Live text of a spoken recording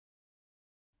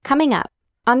Coming up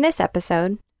on this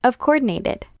episode of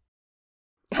Coordinated.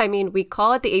 I mean, we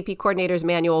call it the AP Coordinator's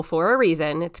Manual for a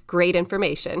reason. It's great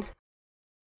information.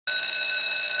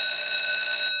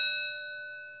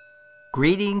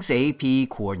 Greetings, AP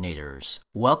Coordinators.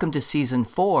 Welcome to Season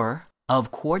 4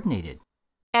 of Coordinated.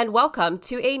 And welcome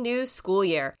to a new school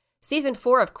year. Season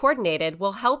 4 of Coordinated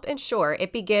will help ensure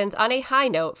it begins on a high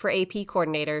note for AP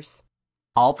Coordinators.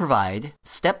 I'll provide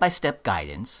step-by-step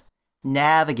guidance,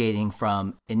 navigating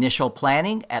from initial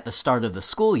planning at the start of the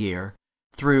school year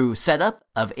through setup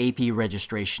of AP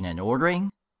registration and ordering,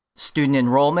 student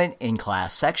enrollment in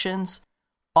class sections,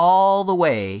 all the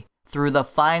way through the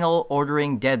final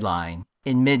ordering deadline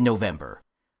in mid-November.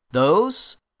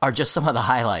 Those are just some of the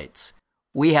highlights.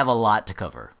 We have a lot to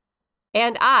cover.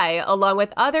 And I, along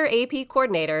with other AP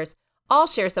coordinators, all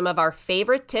share some of our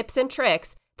favorite tips and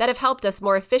tricks that have helped us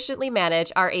more efficiently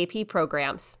manage our AP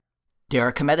programs.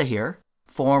 Derek Cometa here,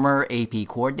 former AP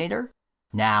coordinator,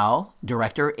 now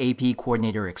Director AP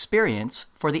Coordinator Experience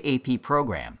for the AP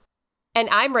program. And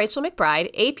I'm Rachel McBride,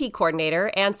 AP Coordinator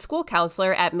and School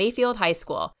Counselor at Mayfield High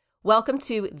School. Welcome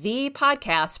to the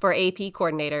podcast for AP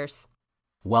Coordinators.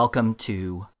 Welcome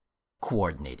to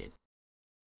Coordinated.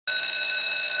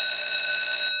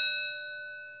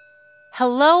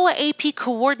 Hello, AP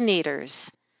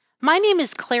Coordinators. My name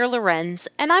is Claire Lorenz,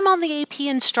 and I'm on the AP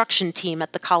Instruction team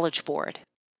at the College Board.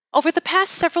 Over the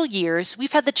past several years,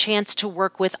 we've had the chance to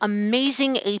work with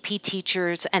amazing AP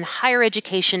teachers and higher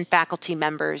education faculty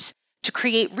members to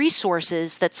create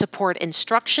resources that support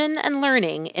instruction and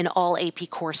learning in all AP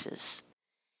courses.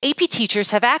 AP teachers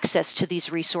have access to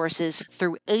these resources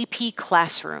through AP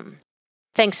Classroom.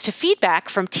 Thanks to feedback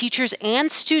from teachers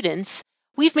and students,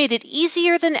 we've made it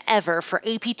easier than ever for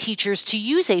AP teachers to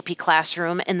use AP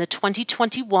Classroom in the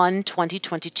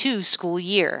 2021-2022 school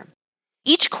year.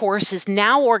 Each course is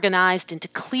now organized into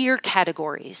clear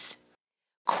categories.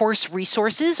 Course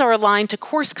resources are aligned to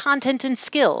course content and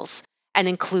skills and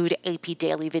include AP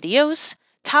daily videos,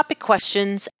 topic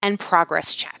questions, and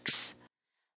progress checks.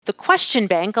 The question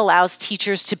bank allows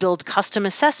teachers to build custom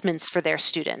assessments for their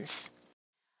students.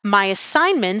 My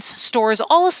Assignments stores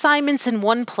all assignments in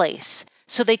one place,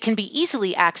 so they can be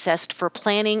easily accessed for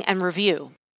planning and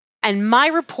review. And My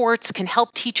Reports can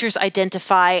help teachers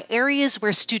identify areas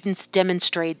where students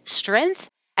demonstrate strength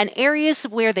and areas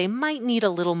where they might need a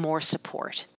little more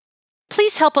support.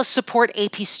 Please help us support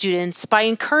AP students by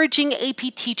encouraging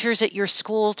AP teachers at your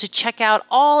school to check out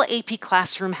all AP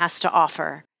Classroom has to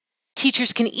offer.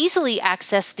 Teachers can easily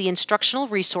access the instructional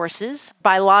resources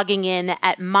by logging in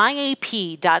at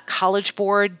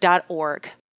myap.collegeboard.org.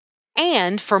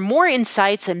 And for more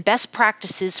insights and best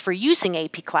practices for using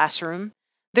AP Classroom,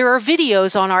 there are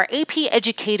videos on our AP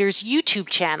Educators YouTube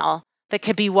channel that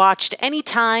can be watched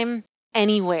anytime,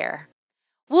 anywhere.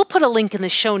 We'll put a link in the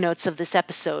show notes of this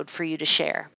episode for you to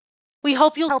share. We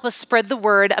hope you'll help us spread the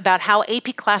word about how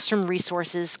AP Classroom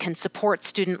resources can support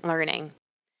student learning.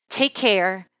 Take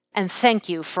care, and thank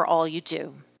you for all you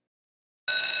do.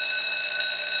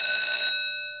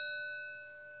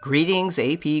 Greetings,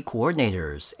 AP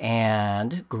Coordinators,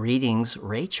 and greetings,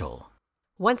 Rachel.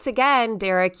 Once again,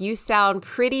 Derek, you sound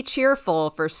pretty cheerful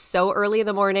for so early in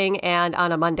the morning and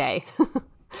on a Monday.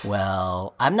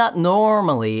 Well, I'm not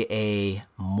normally a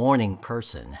morning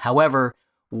person. However,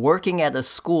 working at a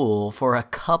school for a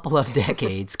couple of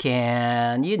decades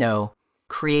can,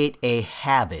 create a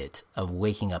habit of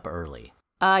waking up early.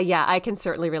 Yeah, I can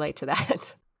certainly relate to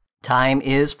that. Time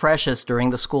is precious during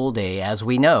the school day, as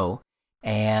we know,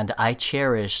 and I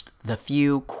cherished the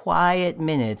few quiet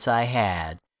minutes I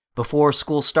had before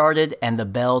school started and the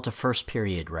bell to first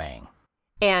period rang.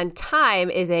 And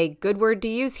time is a good word to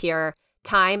use here.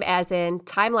 Time as in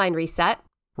timeline reset.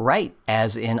 Right,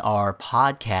 as in our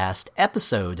podcast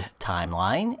episode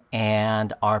timeline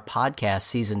and our podcast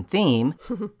season theme,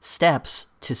 Steps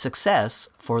to Success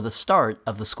for the Start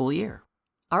of the School Year.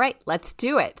 All right, let's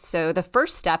do it. So the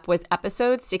first step was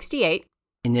episode 68.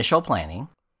 Initial planning.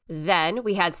 Then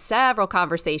we had several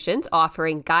conversations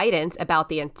offering guidance about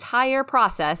the entire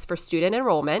process for student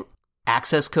enrollment.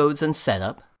 Access codes and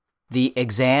setup. The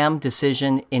exam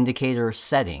decision indicator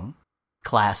setting.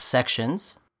 Class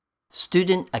sections.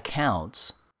 Student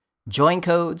accounts. Join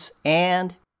codes,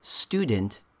 and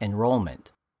student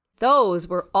enrollment. Those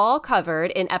were all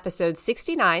covered in episodes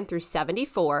 69 through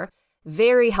 74.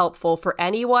 Very helpful for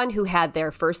anyone who had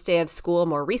their first day of school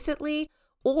more recently,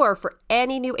 or for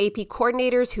any new AP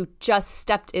coordinators who just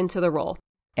stepped into the role.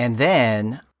 And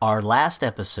then our last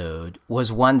episode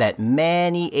was one that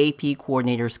many AP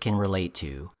coordinators can relate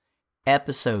to.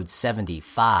 Episode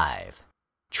 75,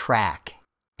 Track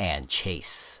and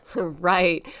chase.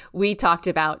 Right. We talked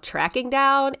about tracking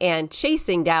down and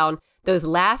chasing down those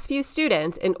last few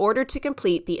students in order to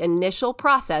complete the initial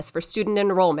process for student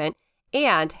enrollment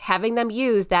and having them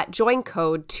use that join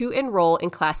code to enroll in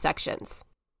class sections.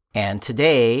 And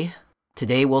today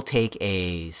we'll take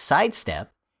a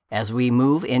sidestep as we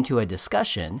move into a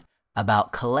discussion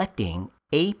about collecting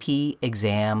AP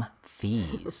exam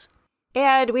fees.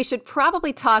 And we should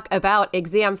probably talk about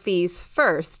exam fees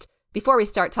first before we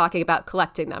start talking about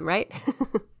collecting them, right?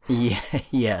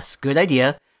 Yes, good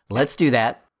idea. Let's do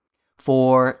that.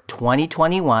 For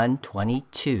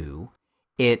 2021-22,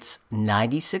 it's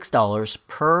 $96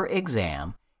 per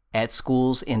exam at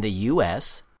schools in the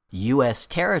U.S., U.S.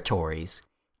 territories,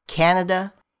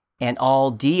 Canada, and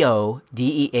all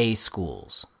DO/DEA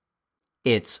schools.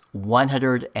 It's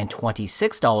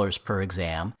 $126 per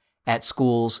exam at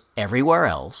schools everywhere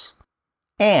else,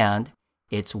 and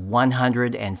it's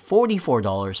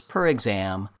 $144 per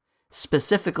exam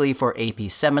specifically for AP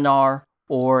Seminar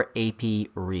or AP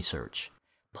Research.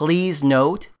 Please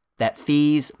note that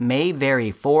fees may vary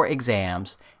for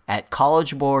exams at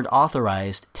College Board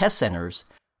authorized test centers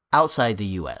outside the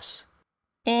U.S.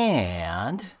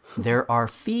 And there are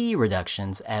fee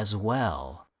reductions as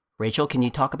well. Rachel, can you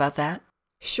talk about that?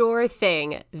 Sure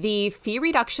thing. The fee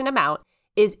reduction amount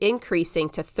is increasing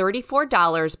to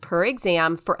 $34 per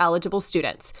exam for eligible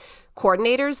students.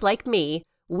 Coordinators like me,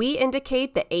 we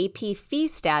indicate the AP fee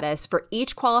status for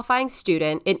each qualifying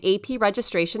student in AP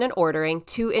registration and ordering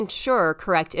to ensure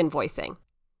correct invoicing.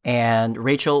 And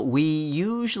Rachel, we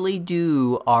usually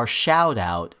do our shout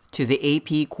out to the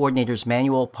AP Coordinator's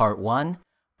Manual Part 1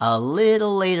 a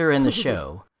little later in the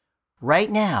show.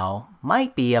 Right now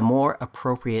might be a more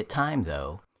appropriate time,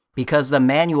 though, because the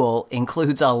manual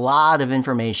includes a lot of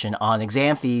information on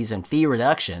exam fees and fee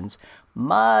reductions,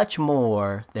 much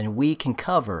more than we can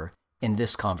cover in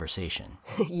this conversation.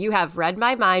 You have read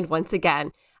my mind once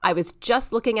again. I was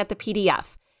just looking at the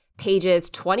PDF. Pages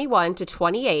 21 to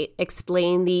 28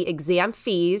 explain the exam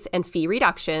fees and fee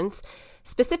reductions.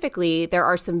 Specifically, there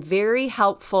are some very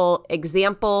helpful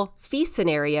example fee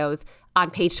scenarios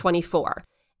on page 24,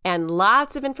 and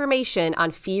lots of information on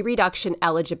fee reduction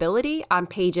eligibility on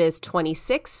pages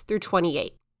 26 through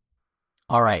 28.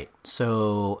 All right,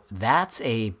 so that's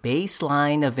a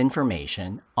baseline of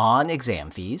information on exam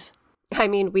fees. I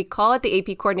mean, we call it the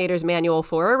AP Coordinator's Manual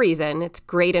for a reason. It's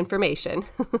great information.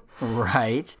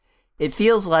 Right. It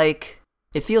feels like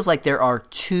there are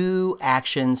two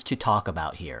actions to talk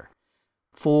about here.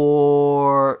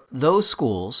 For those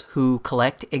schools who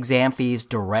collect exam fees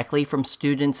directly from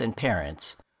students and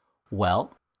parents,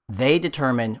 well, they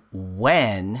determine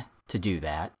when to do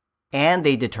that, and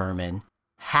they determine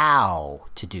how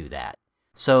to do that.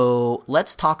 So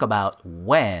let's talk about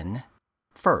when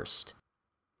first.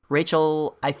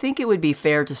 Rachel, I think it would be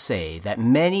fair to say that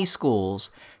many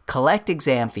schools collect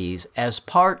exam fees as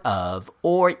part of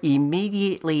or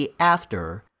immediately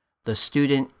after the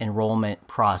student enrollment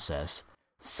process,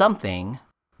 something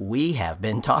we have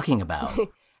been talking about.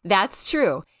 That's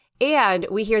true. And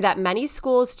we hear that many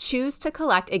schools choose to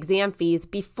collect exam fees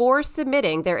before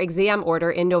submitting their exam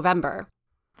order in November.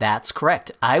 That's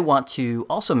correct. I want to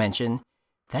also mention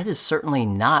that is certainly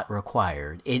not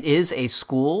required. It is a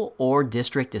school or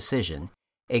district decision.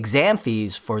 Exam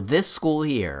fees for this school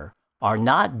year are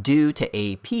not due to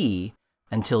AP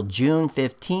until June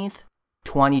 15th,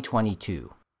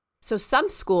 2022. So some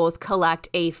schools collect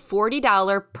a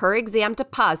 $40 per exam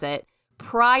deposit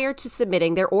prior to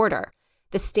submitting their order.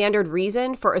 The standard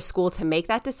reason for a school to make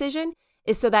that decision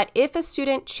is so that if a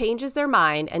student changes their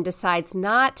mind and decides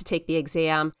not to take the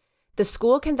exam, the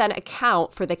school can then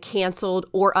account for the canceled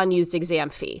or unused exam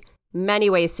fee. Many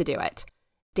ways to do it.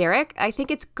 Derek, I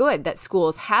think it's good that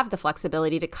schools have the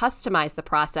flexibility to customize the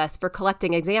process for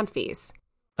collecting exam fees.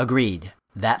 Agreed.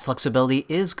 That flexibility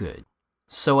is good.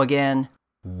 So again,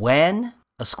 when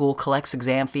a school collects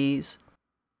exam fees,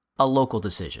 a local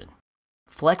decision.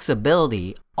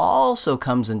 Flexibility also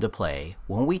comes into play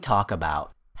when we talk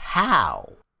about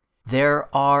how.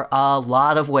 There are a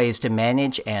lot of ways to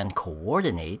manage and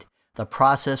coordinate the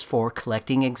process for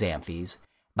collecting exam fees.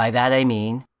 By that I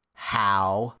mean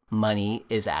how money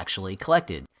is actually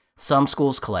collected. Some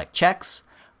schools collect checks.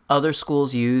 Other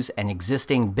schools use an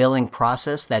existing billing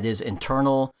process that is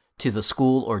internal to the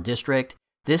school or district.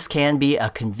 This can be a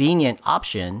convenient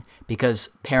option because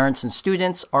parents and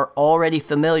students are already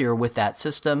familiar with that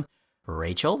system.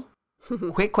 Rachel,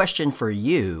 quick question for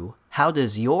you. How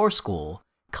does your school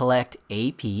collect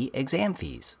AP exam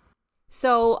fees?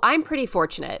 So I'm pretty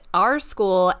fortunate. Our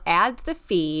school adds the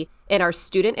fee in our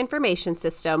student information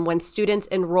system when students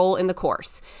enroll in the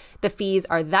course. The fees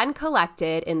are then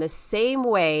collected in the same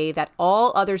way that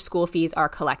all other school fees are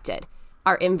collected.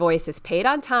 Our invoice is paid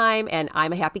on time, and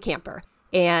I'm a happy camper,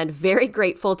 and very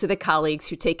grateful to the colleagues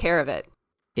who take care of it.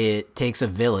 It takes a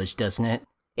village, doesn't it?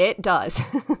 It does.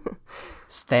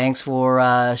 Thanks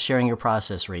for sharing your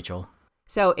process, Rachel.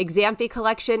 So exam fee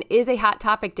collection is a hot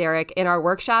topic, Derek. In our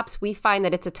workshops, we find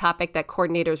that it's a topic that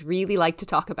coordinators really like to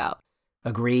talk about.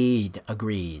 Agreed.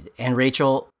 And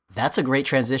Rachel, that's a great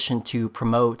transition to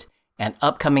promote an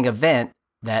upcoming event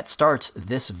that starts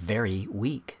this very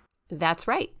week. That's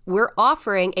right. We're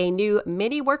offering a new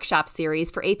mini workshop series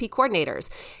for AP coordinators.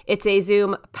 It's a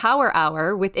Zoom power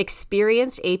hour with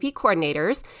experienced AP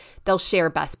coordinators. They'll share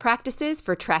best practices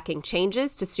for tracking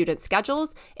changes to student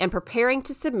schedules and preparing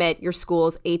to submit your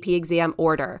school's AP exam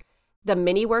order. The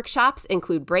mini workshops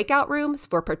include breakout rooms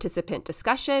for participant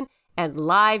discussion and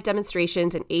live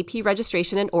demonstrations in AP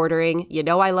registration and ordering. You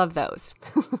know I love those.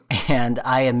 And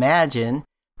I imagine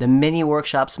the mini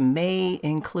workshops may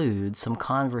include some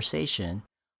conversation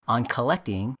on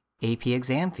collecting AP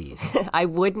exam fees. I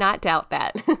would not doubt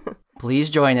that.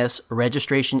 Please join us.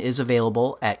 Registration is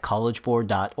available at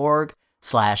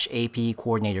collegeboard.org/AP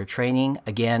coordinator training.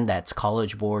 Again, that's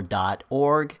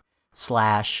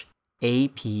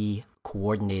collegeboard.org/AP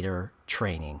coordinator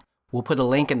training. We'll put a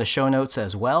link in the show notes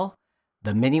as well.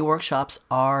 The mini workshops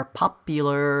are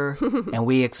popular, and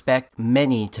we expect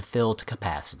many to fill to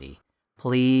capacity.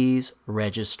 Please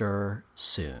register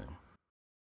soon.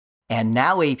 And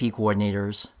now, AP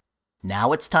coordinators,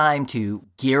 now it's time to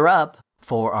gear up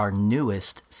for our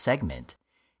newest segment.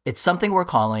 It's something we're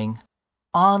calling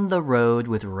On the Road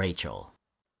with Rachel.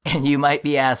 And you might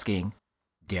be asking,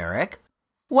 Derek,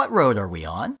 what road are we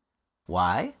on?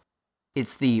 Why?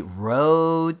 It's the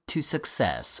road to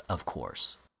success, of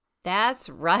course. That's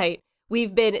right.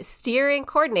 We've been steering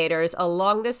coordinators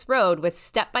along this road with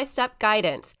step-by-step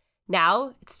guidance.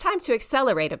 Now, it's time to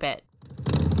accelerate a bit.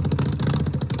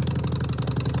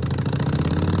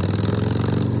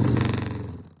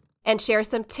 And share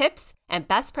some tips and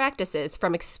best practices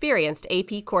from experienced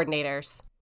AP coordinators.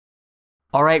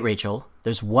 All right, Rachel,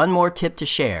 there's one more tip to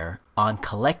share on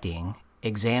collecting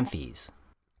exam fees.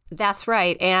 That's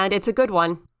right, and it's a good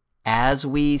one. As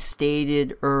we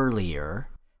stated earlier,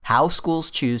 how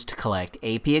schools choose to collect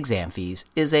AP exam fees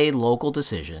is a local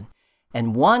decision,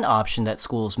 and one option that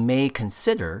schools may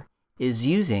consider is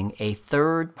using a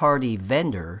third-party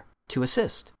vendor to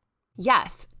assist.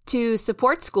 Yes, to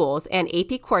support schools and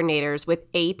AP coordinators with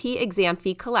AP exam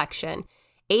fee collection,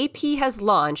 AP has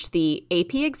launched the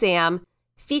AP Exam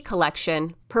Fee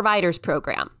Collection Providers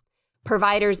Program.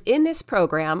 Providers in this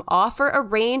program offer a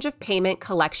range of payment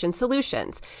collection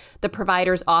solutions. The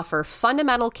providers offer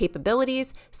fundamental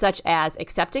capabilities such as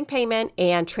accepting payment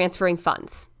and transferring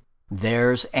funds.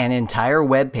 There's an entire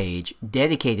web page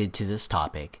dedicated to this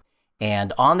topic,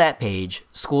 and on that page,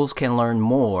 schools can learn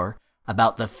more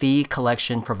about the Fee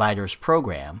Collection Providers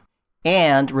Program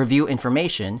and review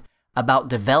information about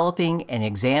developing an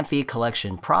exam fee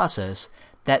collection process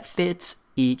that fits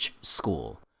each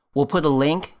school. We'll put a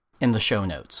link in the show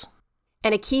notes.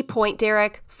 And a key point,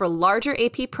 Derek, for larger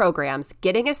AP programs,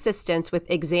 getting assistance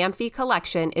with exam fee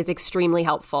collection is extremely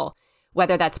helpful,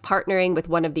 whether that's partnering with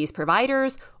one of these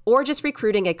providers or just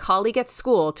recruiting a colleague at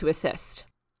school to assist.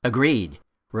 Agreed.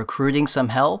 Recruiting some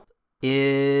help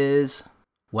is,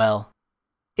 well,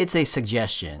 it's a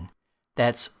suggestion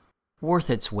that's worth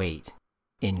its weight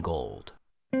in gold.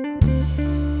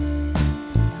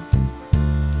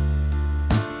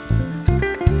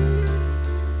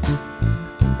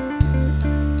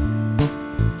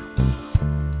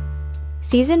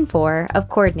 Season 4 of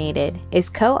Coordinated is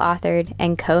co-authored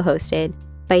and co-hosted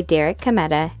by Derek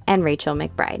Cometa and Rachel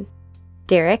McBride.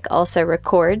 Derek also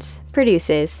records,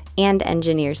 produces, and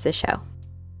engineers the show.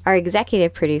 Our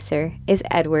executive producer is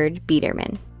Edward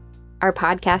Biederman. Our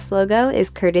podcast logo is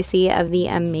courtesy of the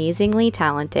amazingly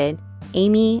talented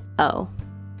Amy O.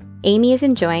 Amy is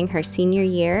enjoying her senior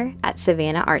year at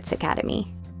Savannah Arts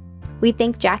Academy. We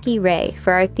thank Jackie Ray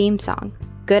for our theme song,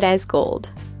 Good as Gold.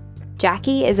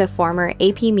 Jackie is a former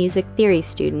AP Music Theory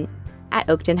student at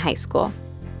Oakton High School.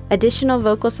 Additional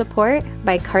vocal support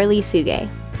by Carly Suge,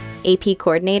 AP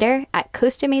Coordinator at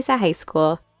Costa Mesa High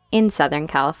School in Southern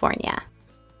California.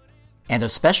 And a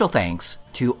special thanks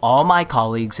to all my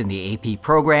colleagues in the AP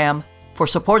program for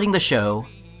supporting the show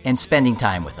and spending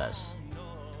time with us.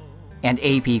 And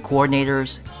AP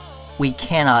coordinators, we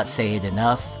cannot say it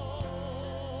enough.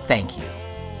 Thank you.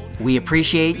 We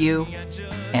appreciate you,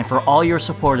 and for all your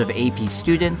support of AP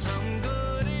students,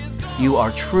 you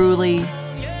are truly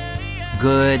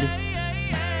good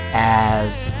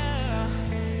as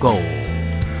gold.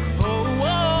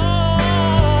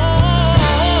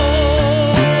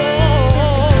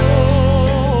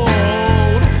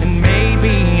 And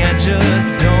maybe I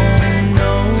just don't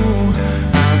know.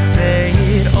 I'll say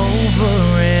it over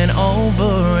and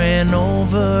over and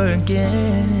over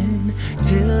again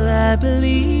till I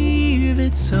believe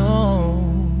it's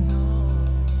so.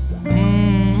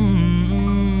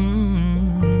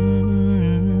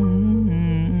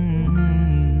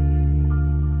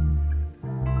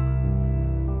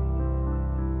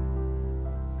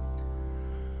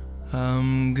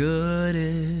 I'm good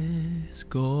as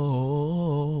gold.